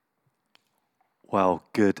Well,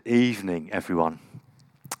 good evening, everyone.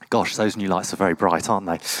 Gosh, those new lights are very bright, aren't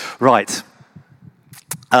they? Right.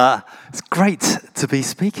 It's great to be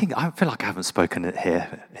speaking. I feel like I haven't spoken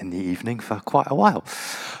here in the evening for quite a while.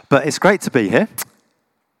 But it's great to be here.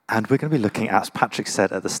 And we're going to be looking at, as Patrick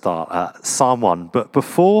said at the start, Psalm 1. But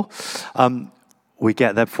before we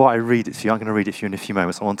get there, before I read it to you, I'm going to read it to you in a few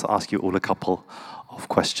moments. I want to ask you all a couple of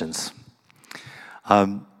questions.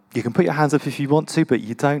 You can put your hands up if you want to, but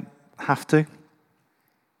you don't have to.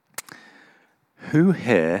 Who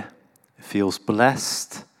here feels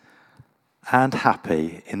blessed and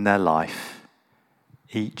happy in their life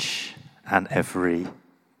each and every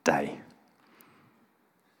day?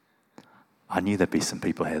 I knew there'd be some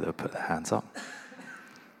people here that would put their hands up.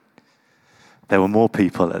 There were more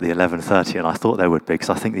people at the 11:30, and I thought there would be, because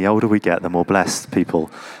I think the older we get, the more blessed people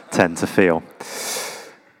tend to feel.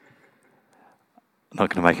 I'm not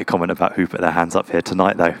going to make a comment about who put their hands up here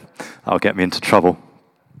tonight, though. That'll get me into trouble.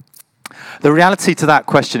 The reality to that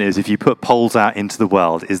question is, if you put polls out into the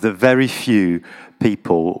world, is that very few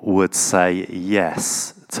people would say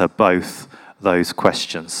yes to both those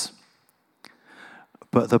questions.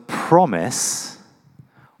 But the promise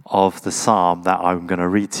of the psalm that I'm going to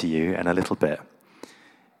read to you in a little bit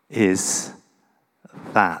is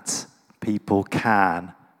that people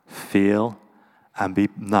can feel and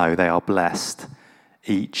know they are blessed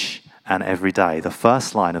each and every day. The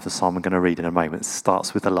first line of the psalm I'm going to read in a moment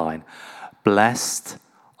starts with the line, "Blessed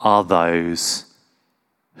are those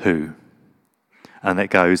who." And it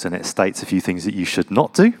goes and it states a few things that you should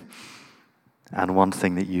not do and one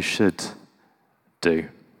thing that you should do.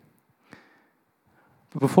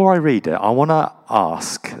 But before I read it, I want to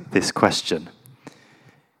ask this question.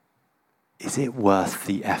 Is it worth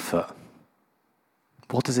the effort?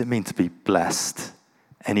 What does it mean to be blessed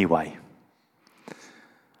anyway?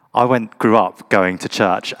 I grew up going to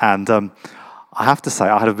church, and I have to say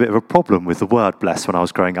I had a bit of a problem with the word blessed when I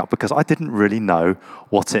was growing up because I didn't really know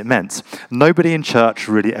what it meant. Nobody in church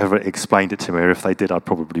really ever explained it to me, or if they did, I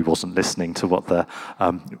probably wasn't listening to what the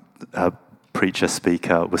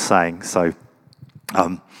speaker was saying. So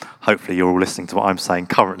hopefully you're all listening to what I'm saying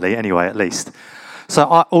currently anyway, at least. So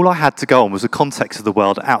all I had to go on was the context of the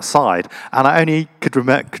world outside, and I only could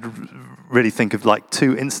really think of like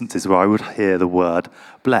two instances where I would hear the word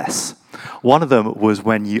bless. One of them was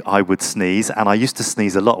when I would sneeze, and I used to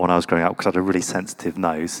sneeze a lot when I was growing up because I had a really sensitive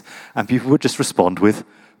nose, and people would just respond with,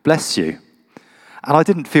 "Bless you." And I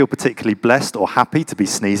didn't feel particularly blessed or happy to be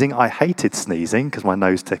sneezing. I hated sneezing because my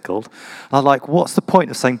nose tickled. And I'm like, what's the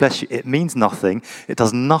point of saying bless you? It means nothing. It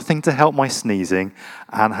does nothing to help my sneezing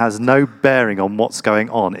and has no bearing on what's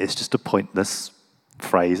going on. It's just a pointless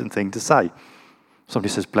phrase and thing to say.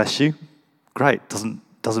 Somebody says bless you. Great.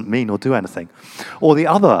 Doesn't mean or do anything. Or the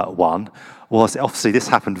other one was, obviously this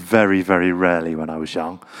happened very, very rarely when I was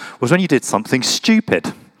young, was when you did something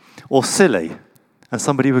stupid or silly and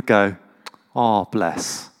somebody would go, "Oh,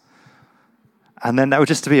 bless." And then that would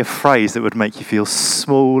just be a phrase that would make you feel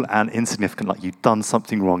small and insignificant, like you've done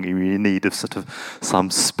something wrong, you're in need of sort of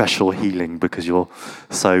some special healing because you're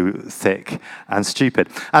so thick and stupid.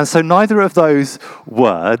 And so neither of those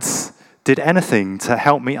words did anything to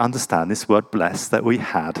help me understand this word blessed that we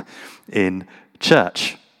had in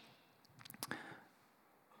church.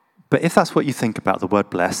 But if that's what you think about the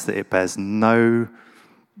word blessed, that it bears no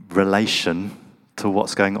relation to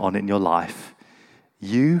what's going on in your life,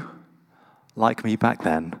 you, like me back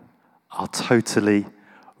then, are totally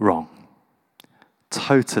wrong.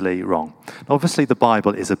 Totally wrong. Now, obviously, the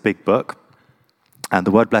Bible is a big book, and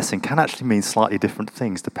the word blessing can actually mean slightly different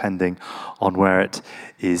things depending on where it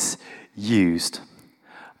is used.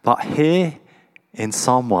 But here in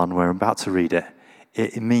Psalm 1, where I'm about to read it,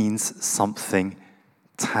 it means something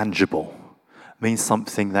tangible. It means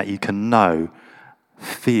something that you can know,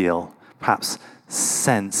 feel, perhaps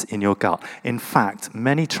sense in your gut. In fact,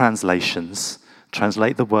 many translations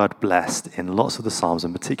translate the word blessed in lots of the Psalms,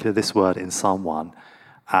 in particular this word in Psalm 1,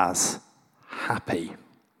 as happy.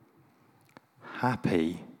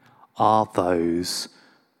 Happy are those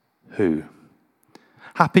who.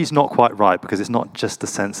 Happy's not quite right because it's not just a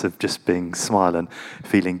sense of just being smile and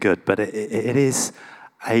feeling good, but it is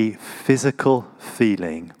a physical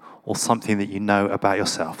feeling or something that you know about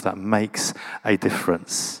yourself that makes a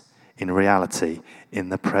difference in reality, in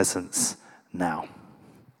the presence now.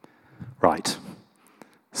 Right.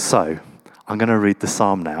 So, I'm going to read the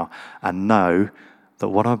psalm now and know that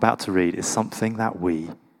what I'm about to read is something that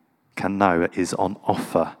we can know is on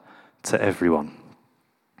offer to everyone.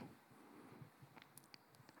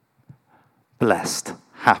 Blessed,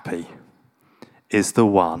 happy, is the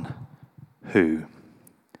one who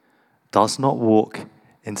does not walk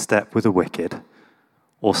in step with the wicked,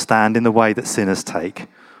 or stand in the way that sinners take,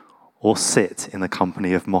 or sit in the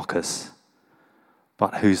company of mockers,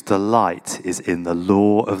 but whose delight is in the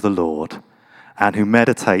law of the Lord, and who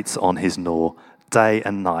meditates on his law day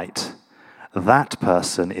and night. That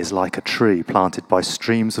person is like a tree planted by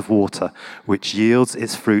streams of water, which yields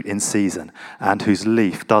its fruit in season, and whose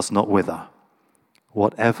leaf does not wither.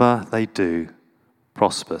 Whatever they do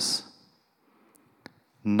prospers.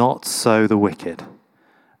 Not so the wicked.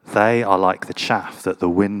 They are like the chaff that the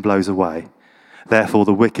wind blows away. Therefore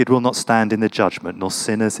the wicked will not stand in the judgment, nor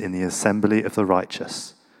sinners in the assembly of the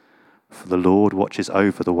righteous. For the Lord watches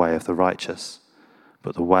over the way of the righteous,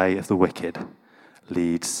 but the way of the wicked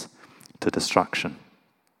leads to destruction.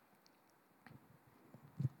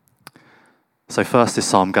 So first this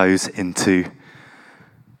psalm goes into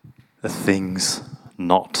the things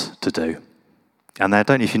not to do. And I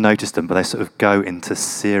don't know if you noticed them, but they sort of go into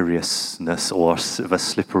seriousness or sort of a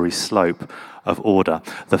slippery slope of order.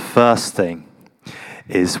 The first thing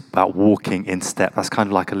is about walking in step. That's kind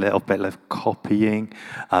of like a little bit of copying,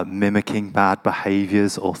 mimicking bad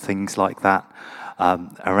behaviors or things like that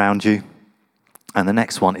around you. And the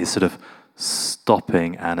next one is sort of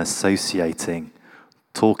stopping and associating,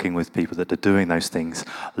 talking with people that are doing those things,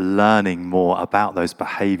 learning more about those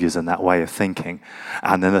behaviors and that way of thinking.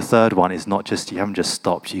 And then the third one is not just, you haven't just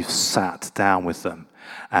stopped, you've sat down with them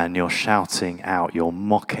and you're shouting out, you're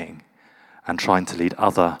mocking and trying to lead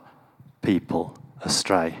other people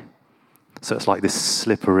astray. So it's like this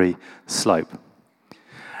slippery slope.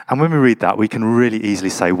 And when we read that, we can really easily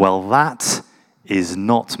say, well, that is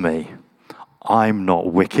not me. I'm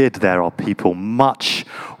not wicked. There are people much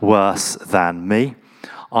worse than me.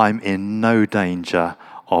 I'm in no danger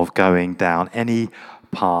of going down any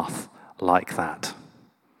path like that.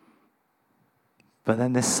 But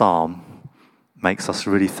then this psalm makes us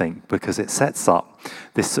really think, because it sets up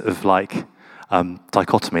this sort of like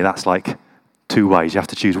dichotomy. That's like two ways. You have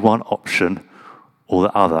to choose one option or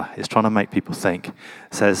the other. It's trying to make people think. It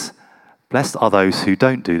says, blessed are those who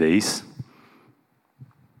don't do these.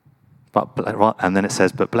 And then it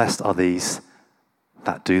says, but blessed are these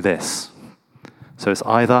that do this. So it's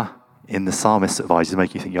either, in the psalmist's advice, to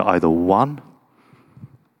make you think you're either one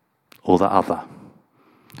or the other.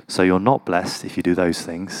 So you're not blessed if you do those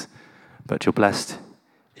things, but you're blessed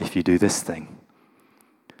if you do this thing.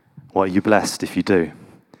 What are you blessed if you do?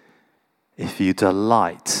 If you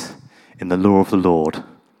delight in the law of the Lord,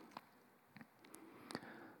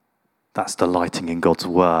 that's delighting in God's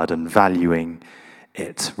word and valuing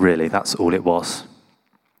it, really. That's all it was.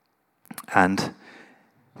 And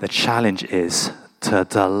the challenge is to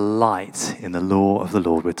delight in the law of the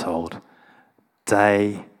Lord, we're told,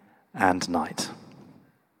 day and night.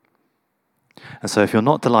 And so if you're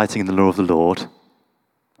not delighting in the law of the Lord,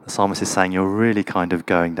 the psalmist is saying you're really kind of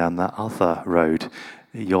going down that other road.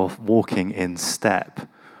 You're walking in step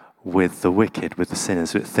with the wicked, with the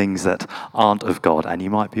sinners, with things that aren't of God, and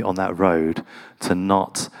you might be on that road to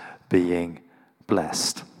not being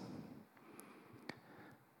blessed.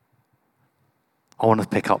 I want to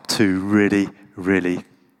pick up two really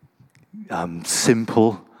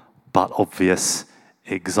simple but obvious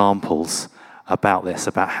examples about this,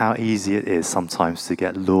 about how easy it is sometimes to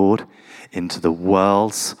get lured into the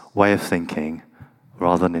world's way of thinking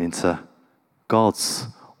rather than into God's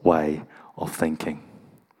way of thinking.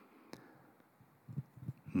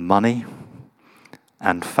 Money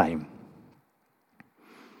and fame.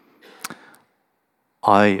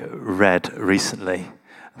 I read recently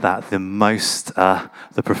that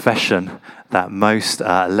the profession that most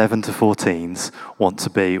 11 to 14s want to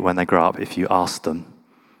be when they grow up, if you ask them,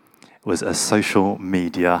 was a social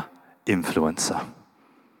media influencer.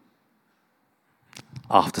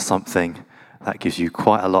 After something that gives you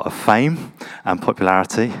quite a lot of fame and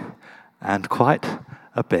popularity and quite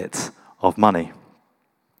a bit of money.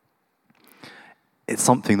 It's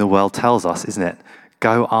something the world tells us, isn't it?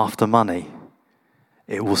 Go after money.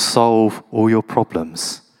 It will solve all your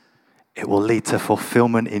problems. It will lead to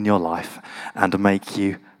fulfillment in your life and make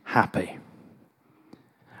you happy.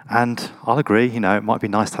 And I'll agree, it might be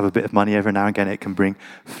nice to have a bit of money every now and again. It can bring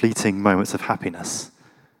fleeting moments of happiness.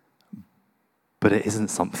 But it isn't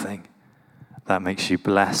something that makes you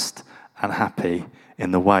blessed and happy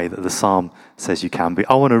in the way that the psalm says you can be.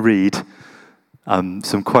 I want to read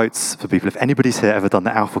some quotes for people. If anybody's here ever done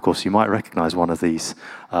the Alpha course, you might recognize one of these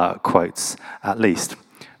quotes at least.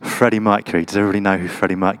 Freddie Mercury. Does everybody know who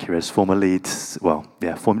Freddie Mercury is? Former lead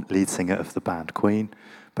singer of the band Queen,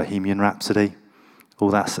 Bohemian Rhapsody, all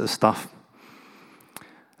that sort of stuff.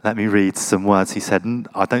 Let me read some words he said.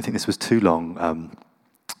 I don't think this was too long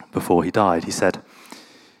before he died. He said,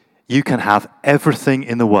 You can have everything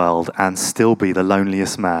in the world and still be the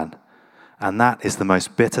loneliest man. And that is the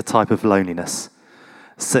most bitter type of loneliness.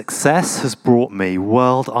 Success has brought me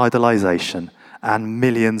world idolization and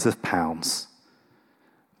millions of pounds.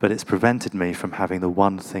 But it's prevented me from having the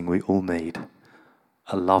one thing we all need,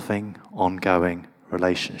 a loving, ongoing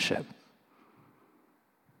relationship.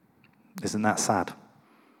 Isn't that sad?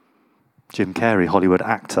 Jim Carrey, Hollywood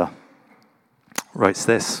actor, writes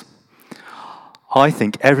this: I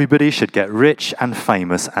think everybody should get rich and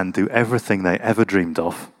famous and do everything they ever dreamed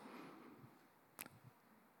of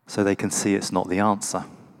so they can see it's not the answer.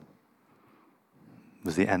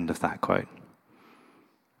 Was the end of that quote.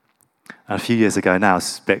 And a few years ago now,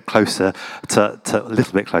 it's a bit closer a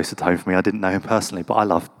little bit closer to home for me. I didn't know him personally, but I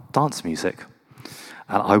love dance music.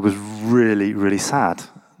 And I was really, really sad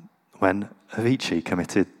when Avicii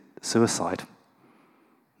committed suicide.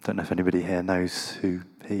 Don't know if anybody here knows who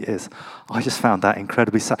he is. I just found that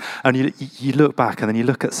incredibly sad. And you look back and then you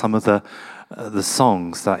look at some of the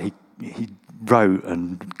songs that he wrote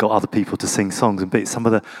and got other people to sing songs, and some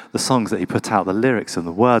of the songs that he put out, the lyrics and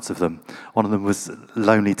the words of them. One of them was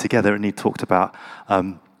Lonely Together, and he talked about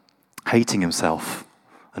hating himself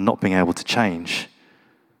and not being able to change.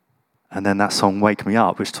 And then that song, Wake Me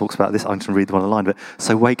Up, which talks about this. I'm going to read the one line, but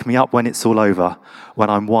so wake me up when it's all over, when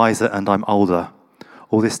I'm wiser and I'm older.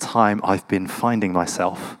 All this time I've been finding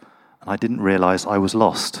myself, and I didn't realize I was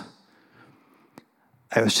lost.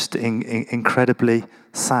 It was just incredibly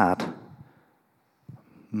sad.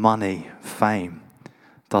 Money, fame,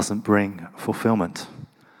 doesn't bring fulfillment.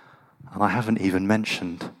 And I haven't even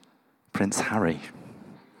mentioned Prince Harry.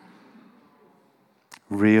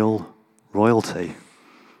 Real royalty.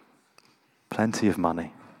 Plenty of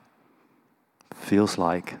money. Feels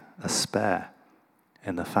like a spare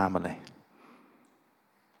in the family.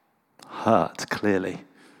 Hurt, clearly.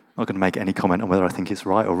 I'm not going to make any comment on whether I think it's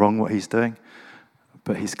right or wrong what he's doing,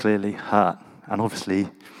 but he's clearly hurt. And obviously,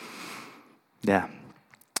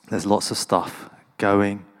 there's lots of stuff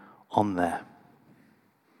going on there.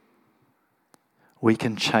 We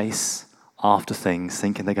can chase after things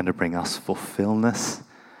thinking they're going to bring us fulfillment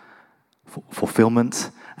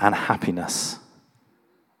and happiness.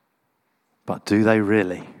 But do they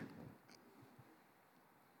really?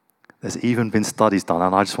 There's even been studies done,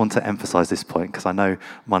 and I just want to emphasize this point because I know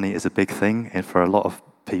money is a big thing for a lot of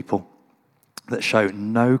people, that show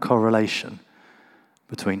no correlation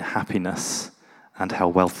between happiness and how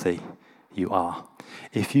wealthy you are.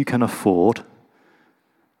 If you can afford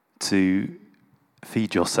to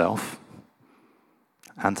feed yourself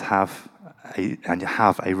and have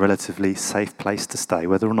a relatively safe place to stay,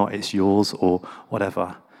 whether or not it's yours or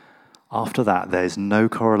whatever, after that, there's no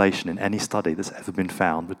correlation in any study that's ever been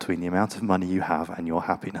found between the amount of money you have and your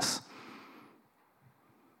happiness.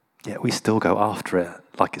 Yet we still go after it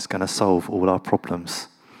like it's going to solve all our problems.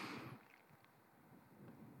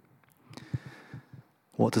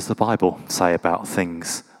 What does the Bible say about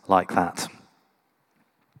things like that?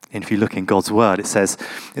 And if you look in God's word, it says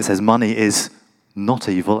money is not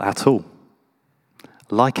evil at all.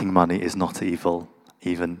 Liking money is not evil,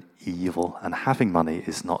 even evil, and having money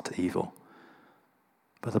is not evil.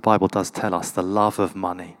 But the Bible does tell us the love of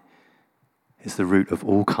money is the root of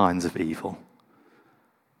all kinds of evil.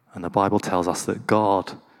 And the Bible tells us that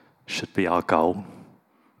God should be our goal,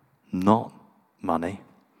 not money.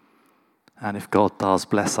 And if God does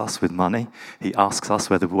bless us with money, he asks us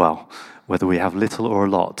whether we have little or a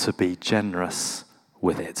lot, to be generous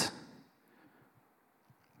with it.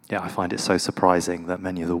 Yeah, I find it so surprising that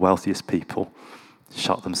many of the wealthiest people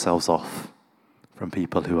shut themselves off from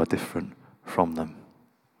people who are different from them.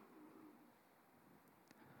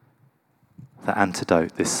 The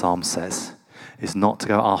antidote, this psalm says, is not to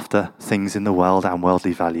go after things in the world and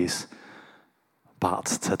worldly values, but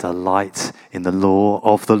to delight in the law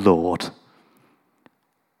of the Lord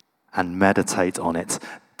and meditate on it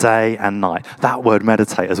day and night. That word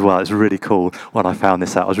meditate as well is really cool. When I found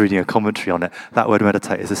this out, I was reading a commentary on it. That word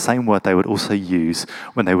meditate is the same word they would also use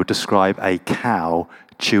when they would describe a cow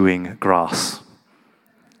chewing grass.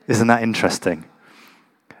 Isn't that interesting?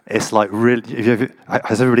 It's like really,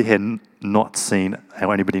 has everybody here not seen,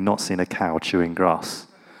 or anybody not seen a cow chewing grass?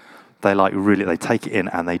 They they take it in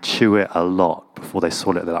and they chew it a lot before they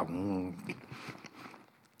swallow it. They're like,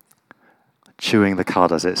 chewing the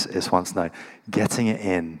cud, as it's once known. Getting it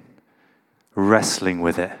in, wrestling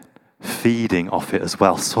with it, feeding off it as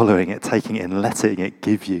well, swallowing it, taking it in, letting it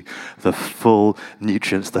give you the full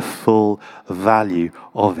nutrients, the full value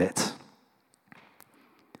of it.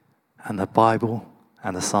 And the Bible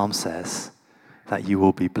and the Psalm says that you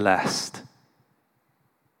will be blessed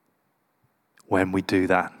when we do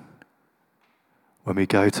that. when we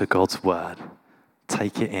go to God's word,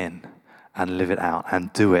 take it in and live it out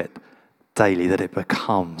and do it daily, that it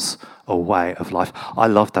becomes a way of life. I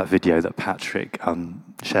loved that video that Patrick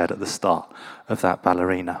shared at the start of that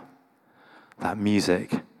ballerina. That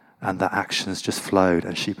music and that actions just flowed,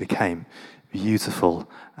 and she became beautiful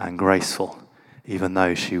and graceful, even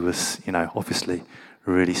though she was, obviously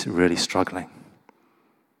really, really struggling.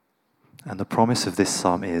 And the promise of this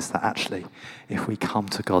psalm is that actually, if we come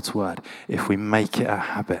to God's word, if we make it a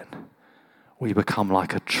habit, we become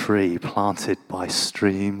like a tree planted by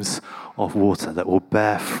streams of water that will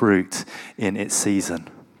bear fruit in its season.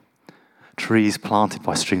 Trees planted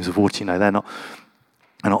by streams of water, they're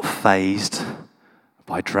not fazed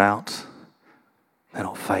by drought. They're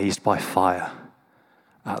not fazed by fire.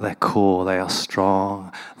 At their core, they are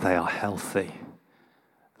strong, they are healthy.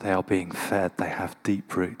 They are being fed, they have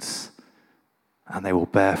deep roots, and they will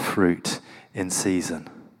bear fruit in season.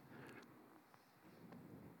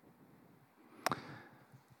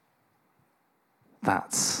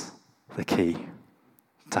 That's the key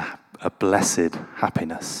to a blessed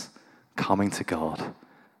happiness, coming to God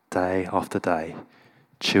day after day,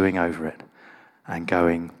 chewing over it, and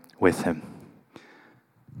going with him.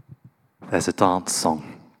 There's a dance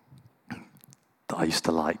song that I used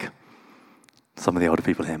to like. Some of the older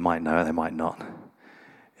people here might know it, they might not.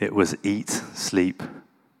 It was Eat, Sleep,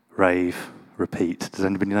 Rave, Repeat. Does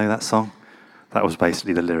anybody know that song? That was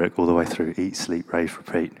basically the lyric all the way through. Eat, sleep, rave,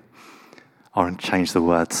 repeat. I want to change the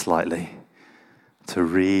words slightly to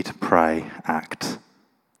read, pray, act,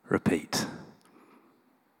 repeat.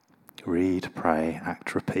 Read, pray,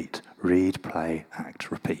 act, repeat. Read, pray,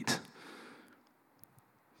 act, repeat.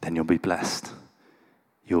 Then you'll be blessed.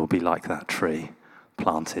 You'll be like that tree,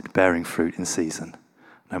 planted, bearing fruit in season,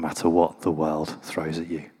 no matter what the world throws at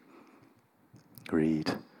you.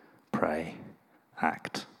 Read, pray,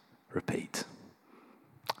 act, repeat.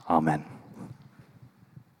 Amen.